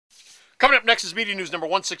Coming up next is Media News number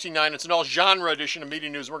 169. It's an all-genre edition of Media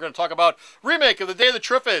News. We're going to talk about remake of The Day of the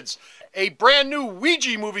Triffids, a brand new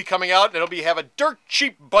Ouija movie coming out. It'll have a dirt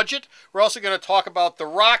cheap budget. We're also going to talk about The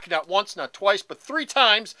Rock, not once, not twice, but 3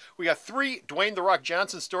 times. We got 3 Dwayne The Rock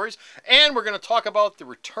Johnson stories, and we're going to talk about the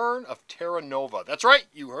return of Terra Nova. That's right,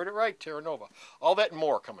 you heard it right, Terra Nova. All that and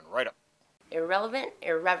more coming right up. Irrelevant,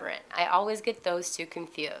 irreverent. I always get those two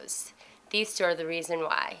confused. These two are the reason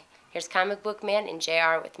why. Here's Comic Book Man and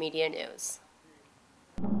JR with Media News.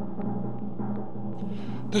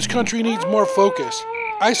 This country needs more focus.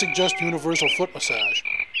 I suggest universal foot massage.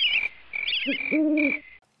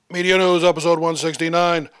 Media News, episode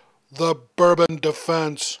 169, The Bourbon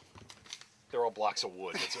Defense. They're all blocks of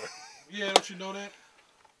wood. That's right. Yeah, don't you know that?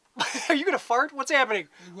 Are you going to fart? What's happening?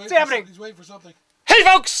 What's happening? He's waiting for something. Hey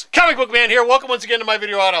folks, Comic Book Man here. Welcome once again to my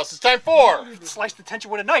video outhouse. It's time for Slice the tension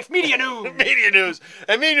with a knife. Media News. Media News.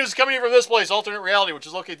 And Media News is coming in from this place, Alternate Reality, which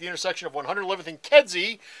is located at the intersection of 111th and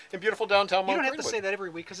Kedzie in beautiful downtown Mount You don't have Greenwood. to say that every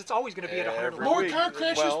week because it's always going to be at 100. More car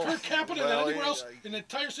crashes per capita than anywhere else in the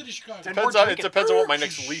entire city of Chicago. It depends on what my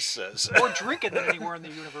next lease says. More drinking than anywhere in the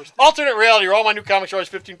universe. Alternate Reality, where all my new comics are always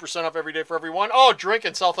 15% off every day for everyone. Oh,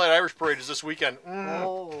 drinking Southside Irish Parade is this weekend.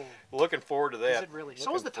 Oh. Looking forward to that. Is it really?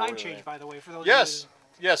 So is the time change, by the way, for those Yes.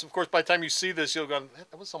 Yes, of course, by the time you see this, you'll go,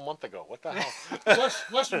 that was a month ago. What the hell?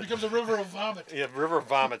 Western becomes a river of vomit. Yeah, river of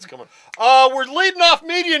vomit's coming. We're leading off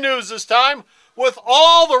Media News this time with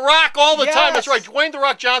all The Rock all the time. That's right, Dwayne The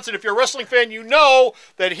Rock Johnson. If you're a wrestling fan, you know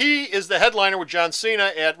that he is the headliner with John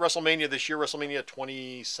Cena at WrestleMania this year, WrestleMania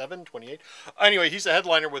 27, 28. Anyway, he's the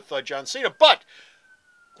headliner with John Cena. But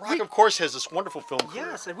Rock, of course, has this wonderful film career.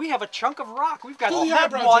 Yes, and we have a chunk of Rock. We've got Do the not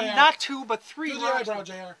eyebrow, one, JR. not 2, but 3 Do the Rocks. eyebrow,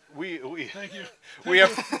 JR. Thank you. We have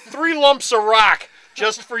 3 lumps of Rock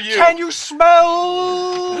just for you. Can you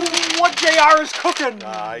smell what JR is cooking?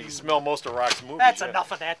 You smell most of Rock's movies. That's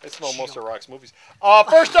enough of that. I smell most of Rock's movies.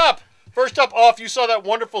 First up, if you saw that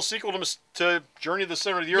wonderful sequel to Journey to the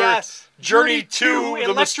Center of the Earth, Yes. Journey to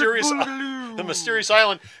the Mysterious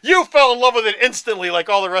Island, you fell in love with it instantly like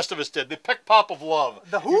all the rest of us did. The Peck Pop of Love.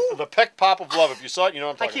 The who? The Peck Pop of Love. If you saw it, you know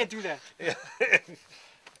what I'm I talking can't about. do that.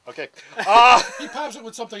 Okay. He pops it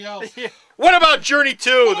with something else. What about Journey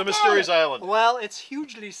to the Mysterious Island? Well, it's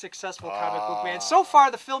hugely successful, Comic Book Man. So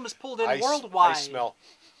far, the film has pulled in worldwide. I smell.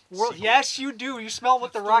 Yes, you do. You smell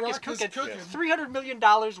what The Rock is cooking. $300 million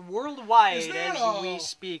worldwide as we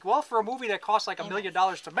speak. Well, for a movie that costs like $1 million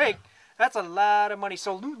to make, that's a lot of money.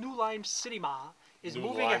 So New Line Cinema is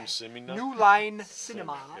moving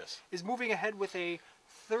ahead with a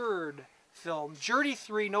 3rd film, Journey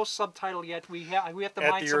 3, no subtitle yet. We have to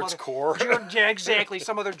At mind the some Earth's other core. Yeah, exactly.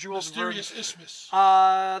 Some other jewels. Mysterious Isthmus.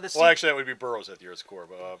 Well, actually, that would be Burroughs at the Earth's core.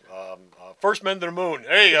 First Men to the Moon.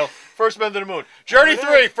 There you go. First Men to the Moon. Journey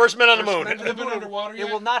 3, First Men on the Moon. Have they been underwater yet?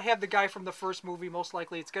 It will not have the guy from the first movie. Most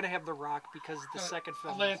likely, it's going to have The Rock because the second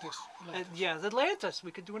film. Atlantis. Yeah, Atlantis.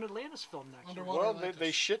 We could do an Atlantis film next year. Well,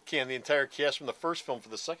 they shit-canned the entire cast from the first film for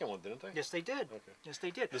the second one, didn't they? Yes, they did. Okay. Yes,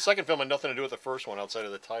 they did. The second film had nothing to do with the first one outside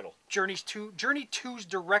of the title. Journey 2's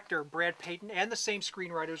director, Brad Payton, and the same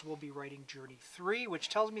screenwriters will be writing Journey 3, which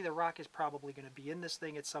tells me The Rock is probably going to be in this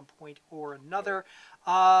thing at some point or another.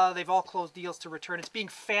 They've all closed deals to return. It's being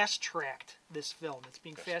fast-tracked, this film. It's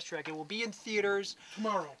being fast-tracked. It will be in theaters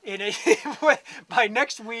tomorrow. By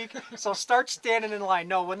next week, so start standing in line.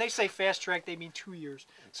 No, when they say fast-tracked, they mean 2 years.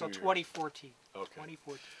 So 2014. Okay.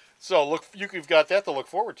 2014. So you've got that to look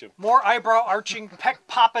forward to. More eyebrow-arching,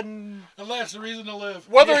 peck-popping. And that's the reason to live.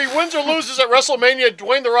 Whether he wins or loses at WrestleMania,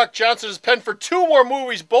 Dwayne The Rock Johnson has penned for 2 more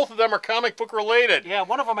movies. Both of them are comic book related. Yeah,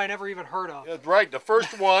 one of them I never even heard of. Right. The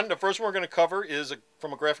first one we're going to cover is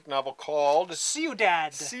from a graphic novel called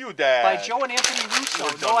Ciudad. By Joe and Anthony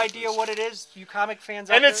Russo. No idea what it is, you comic fans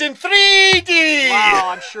out And there? it's in 3D! Wow,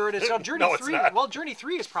 I'm sure it is. So Journey No, 3, it's not. Well, Journey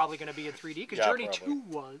 3 is probably going to be in 3D because Journey probably. 2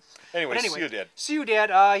 was. Anyway, Ciudad.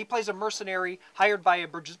 Ciudad. He plays a mercenary hired by a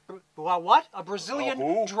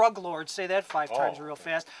Brazilian drug lord, say that 5 times real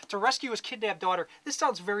fast, to rescue his kidnapped daughter. This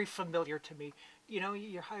sounds very familiar to me. You know,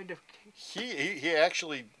 you're hired to... He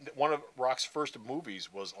actually, one of Rock's first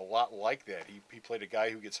movies was a lot like that. He played a guy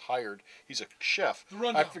who gets hired. He's a chef.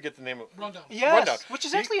 I forget the name of Rundown. Yes, Rundown. Which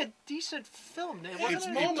is actually a decent film.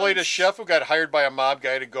 He played a chef who got hired by a mob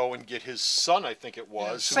guy to go and get his son, I think it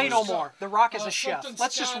was. Say no more. The Rock is a chef.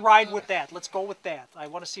 Let's just ride with that. Let's go with that. I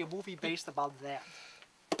want to see a movie based about that.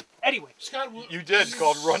 Anyway. You did,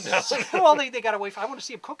 called Rundown. Well, they got away from... I want to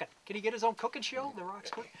see him cooking. Can he get his own cooking show? The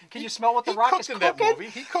Rock's cooking. Can you smell what The Rock is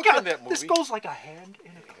cooking? He cooked in that movie. This goes like a hand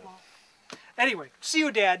in a glove. Anyway,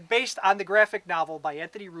 Ciudad, based on the graphic novel by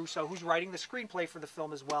Anthony Russo, who's writing the screenplay for the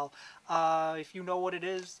film as well. If you know what it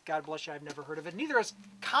is, God bless you, I've never heard of it. Neither has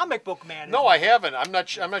Comic Book Man. No, I haven't. I'm not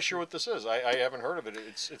sure what this is. I haven't heard of it.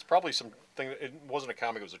 It's probably something. It wasn't a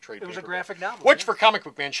comic. It was a trade. It was a paperback. graphic novel. Which yeah. for Comic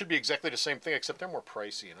Book Man should be exactly the same thing, except they're more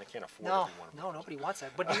pricey, and I can't afford No, every one of them. no, nobody wants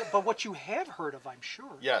that. But what you have heard of, I'm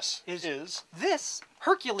sure. Yes, Is this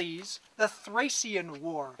Hercules, the Thracian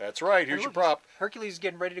War? that's right. Here's And your look, prop, Hercules is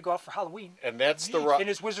getting ready to go out for Halloween and that's the Rock. in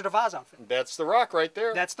his Wizard of Oz outfit. That's the Rock right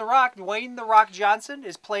there. That's The Rock. Dwayne The Rock Johnson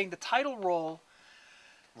is playing the title role.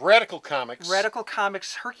 Radical Comics. Radical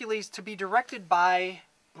Comics Hercules, to be directed by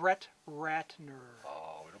Brett Ratner.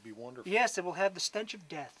 Oh, it'll be wonderful. Yes, it will have the stench of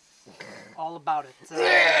death. All about it.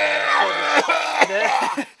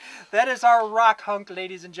 That is our rock hunk,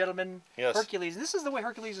 ladies and gentlemen. Yes. Hercules. This is the way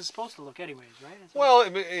Hercules is supposed to look, anyways, right? It's Well,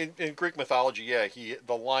 in Greek mythology, yeah,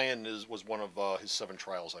 the lion was one of his 7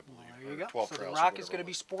 trials, I believe. there you or go. 12 So trials. the or Rock whatever is going to it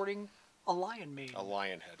be was. sporting a lion mane. A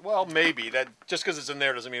lion head. Well, maybe that just because it's in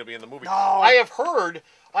there doesn't mean it'll be in the movie. No. I have heard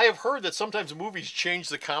that sometimes movies change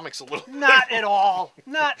the comics a little. Not at all.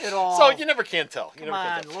 Not at all. So you never can tell. You Come never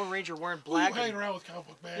on, can tell. Lone Ranger wearing Who are you black. hanging around with Comic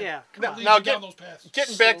Book Man? Yeah, come Now- on. Leads now you down get- those paths.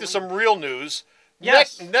 Getting back to some real news.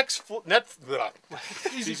 Yes. Easy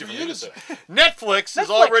for me you to say. say. Netflix is Netflix.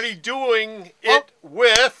 already doing it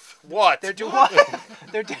with what? They're doing what?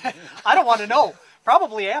 I don't want to know.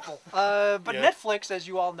 Probably Apple. But Yeah. Netflix, as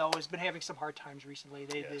you all know, has been having some hard times recently.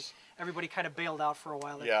 Yes. Everybody kind of bailed out for a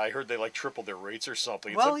while. Yeah, I heard they tripled their rates or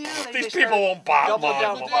something. It's Well, like, yeah, these they people started won't bottom doubling on.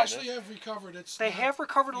 down. But won't they bottom actually have recovered. They have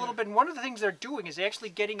recovered a little bit, and one of the things they're doing is actually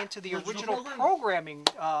getting into the original programming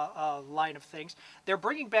line of things. They're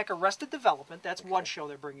bringing back Arrested Development. That's one show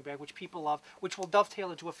they're bringing back, which people love, which will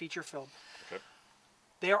dovetail into a feature film. Okay.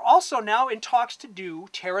 They are also now in talks to do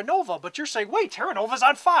Terra Nova, but you're saying, wait, Terra Nova's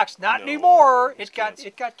on Fox. Not No, anymore. it's It got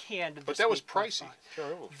canceled. canned. But this that was week by pricey. Fox.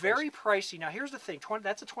 Sure, it was Very pricey. Now, here's the thing.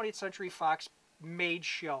 That's a 20th Century Fox made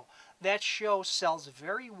show. That show sells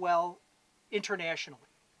very well internationally.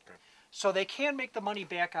 Okay. So they can make the money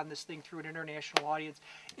back on this thing through an international audience.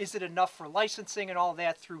 Is it enough for licensing and all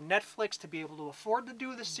that through Netflix to be able to afford to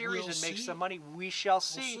do the series We'll and make see. some money? We shall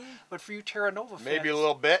see. see. But for you Terra Nova fans, Maybe a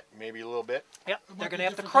little bit. Maybe a little bit. yeah, might they're be going to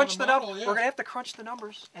have to different crunch kind the of numbers. model, yeah. We're going to have to crunch the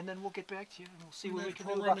numbers, and then we'll get back to you, and we'll see what we Imagine can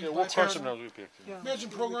do about programming it. We'll bypassing- crunch some numbers. Yeah. Imagine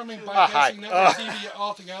programming hi. bypassing network TV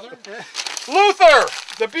altogether. Luther!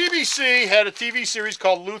 The BBC had a TV series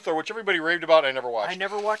called Luther, which everybody raved about. I never watched. I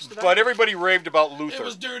never watched it. But everybody raved about Luther. It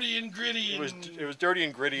was dirty and gritty. It was and dirty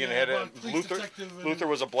and gritty, and Yeah, had a black police Luther. detective and- Luther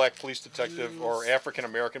was a black police detective Yes. or African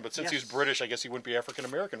American, but since he was Yes. British, I guess he wouldn't be African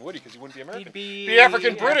American, would he? Because he wouldn't be American. He'd be Be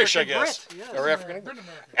African British, I African guess, Brit, yes. or African. Britain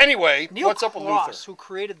American. Anyway, Neil what's up with Cross, Luther? who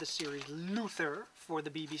created the series Luther for the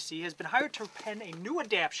BBC, has been hired to pen a new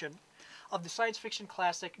adaptation of the science fiction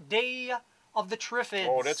classic Day of the Triffids.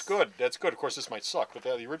 Oh, that's good. That's good. Of course, this might suck, but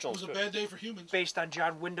the It original was is a good. bad day for humans. Based on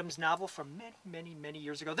John Wyndham's novel from many, many, many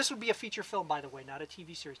years ago. This would be a feature film, by the way, not a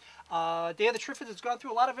TV series. Day of the Triffids has gone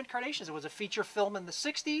through a lot of incarnations. It was a feature film in the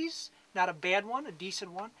 60s, not a bad one, a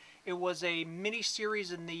decent one. It was a mini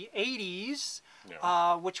series in the 80s,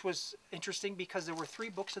 Yeah. which was interesting because there were 3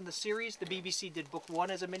 books in the series. The BBC did book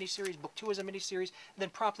 1 as a miniseries, book 2 as a miniseries, and then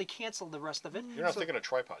promptly canceled the rest of it. You're not So- thinking of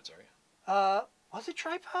tripods, are you? was it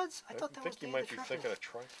tripods? I thought that was think you Day might of the be Triffids. thinking of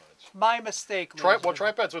tripods. My mistake. ladies and gentlemen.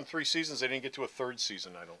 Tripods went 3 seasons. They didn't get to a 3rd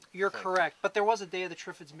season. I don't. You're think. correct, but there was a Day of the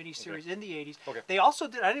Triffids miniseries in the 80s. Okay. They also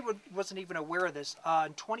did. I wasn't even aware of this.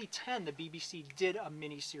 In 2010, the BBC did a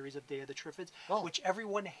miniseries of Day of the Triffids, Oh. which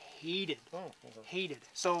everyone hated. Oh, okay. Hated.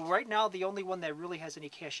 So right now, the only one that really has any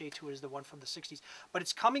cachet to it is the one from the 60s. But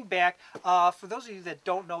it's coming back. For those of you that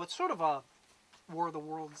don't know, it's sort of a War of the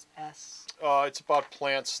Worlds-esque. It's about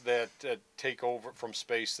plants that take over from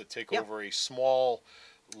space, that take Yep. over a small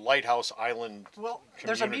lighthouse island. Well,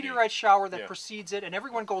 there's a community. meteorite shower that Yeah. precedes it, and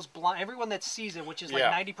everyone goes blind. Everyone that sees it, which is like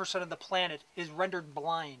Yeah. 90% of the planet, is rendered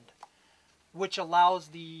blind, which allows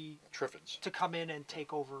the Triffids. to come in and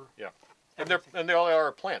take over. Yeah. Everything. And they all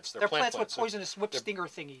are plants. They're plant plants with poisonous whip They're- stinger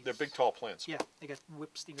thingies. They're big, tall plants. Yeah, they got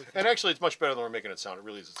whip stinger thingies. And actually, it's much better than we're making it sound. It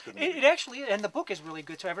really is. It's a good. It Movie. actually, and the book is really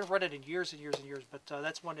good too. I haven't read it in years and years and years, but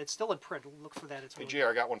that's one. It's still in print. Look for that. It's Hey, really JR,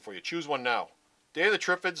 I got one for you. Choose one now. Day of the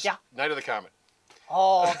Triffids. Yeah. Night of the Comet.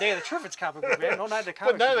 Oh, Day of the Triffids comic book, man. No, Night of the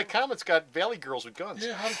Comic But Night of the book. Comet's got Valley Girls with guns.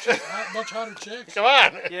 Yeah, much hotter chicks. Come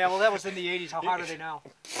on. Yeah, well, that was in the 80s. How hot are they now?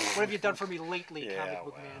 What have you done for me lately, Yeah, comic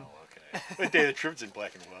book well, man? okay. The Day of the Triffids in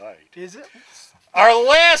black and white. Is it? Our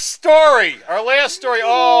last story.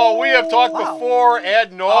 Oh, we have talked before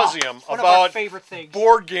ad nauseum one of our about favorite things.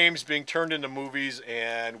 board games being turned into movies,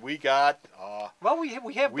 and we got. Well, we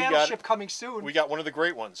have Battleship coming soon. We got one of the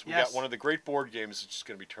great ones. We Yes. got one of the great board games that's just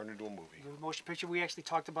going to be turned into a movie. The motion picture. We actually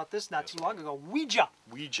talked about this not too long ago. Ouija.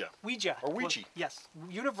 Ouija. Or Ouija. Yes.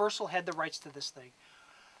 Universal had the rights to this thing.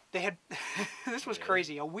 They had. This was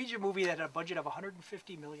crazy. A Ouija movie that had a budget of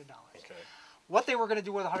 $150 million. Okay. What they were going to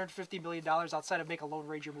do with $150 million outside of make a Lone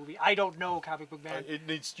Ranger movie, I don't know, comic book man. You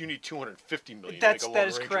need $250 million That to make a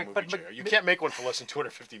is Lone Ranger correct, movie, but JR. You can't make one for less than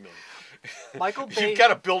 $250 million. Michael Bay. You've got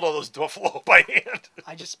to build all those buffalo by hand.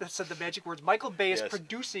 I just said the magic words. Michael Bay is Yes.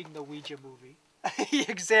 producing the Ouija movie.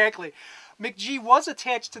 Exactly. McGee was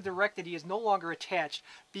attached to direct it. He is no longer attached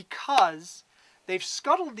because they've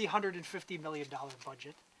scuttled the $150 million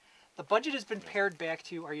budget. The budget has been pared back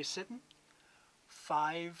to, are you sitting?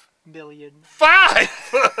 $5 million.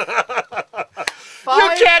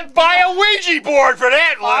 You can't buy a Ouija board for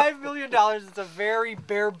that one. $5 million. It's a very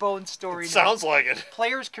bare bones story. Sounds like it.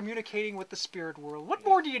 Players communicating with the spirit world. What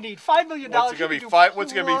more do you need? $5 million. What's it gonna be?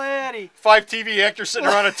 What's it gonna be? Plenty. 5 TV actors sitting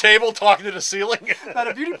around a table talking to the ceiling. Now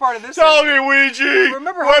the beauty part of this Tell is, me, Ouija.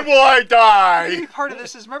 Remember when will I the die? beauty part of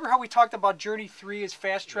this is, remember how we talked about Journey 3 is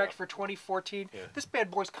fast tracked for 2014? Yeah. This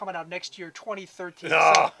bad boy's coming out next year, 2013.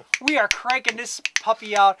 No. So we are cranking this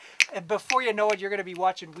puppy out, and before you know it, you're going to be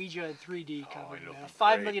watching Ouija in 3D coming. it'll be A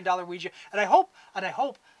 $5 great. million Ouija, and I hope,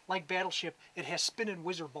 like Battleship, it has spinning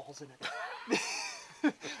wizard balls in it.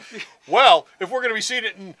 Well, if we're going to be seeing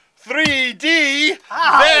it in 3D,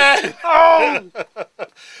 then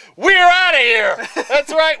we're out of here.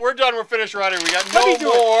 That's right. We're done. We're finished right here. We got Let me no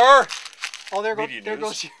do it. more. Oh, there Media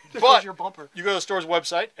goes news. goes your bumper. You go to the store's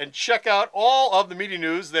website and check out all of the media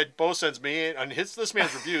news that Bo sends me and hits this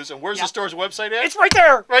man's reviews. And where's the store's website at? It's right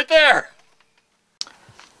there. Right there.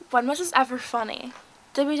 When was this ever funny?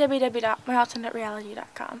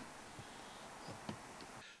 www.myalternateleality.com.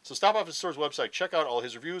 So stop off at the store's website, check out all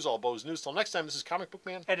his reviews, all Bo's news. Till next time, this is Comic Book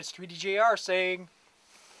Man. And it's 3DJR saying,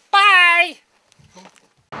 Bye!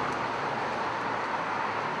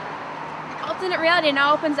 Alternate Reality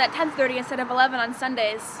now opens at 10:30 instead of 11 on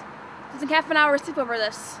Sundays. There's like half an hour sleep over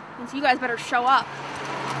this, and so you guys better show up.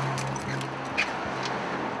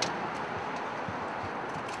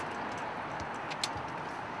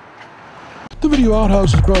 The Video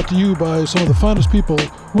Outhouse is brought to you by some of the finest people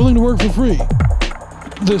willing to work for free.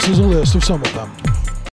 This is a list of some of them.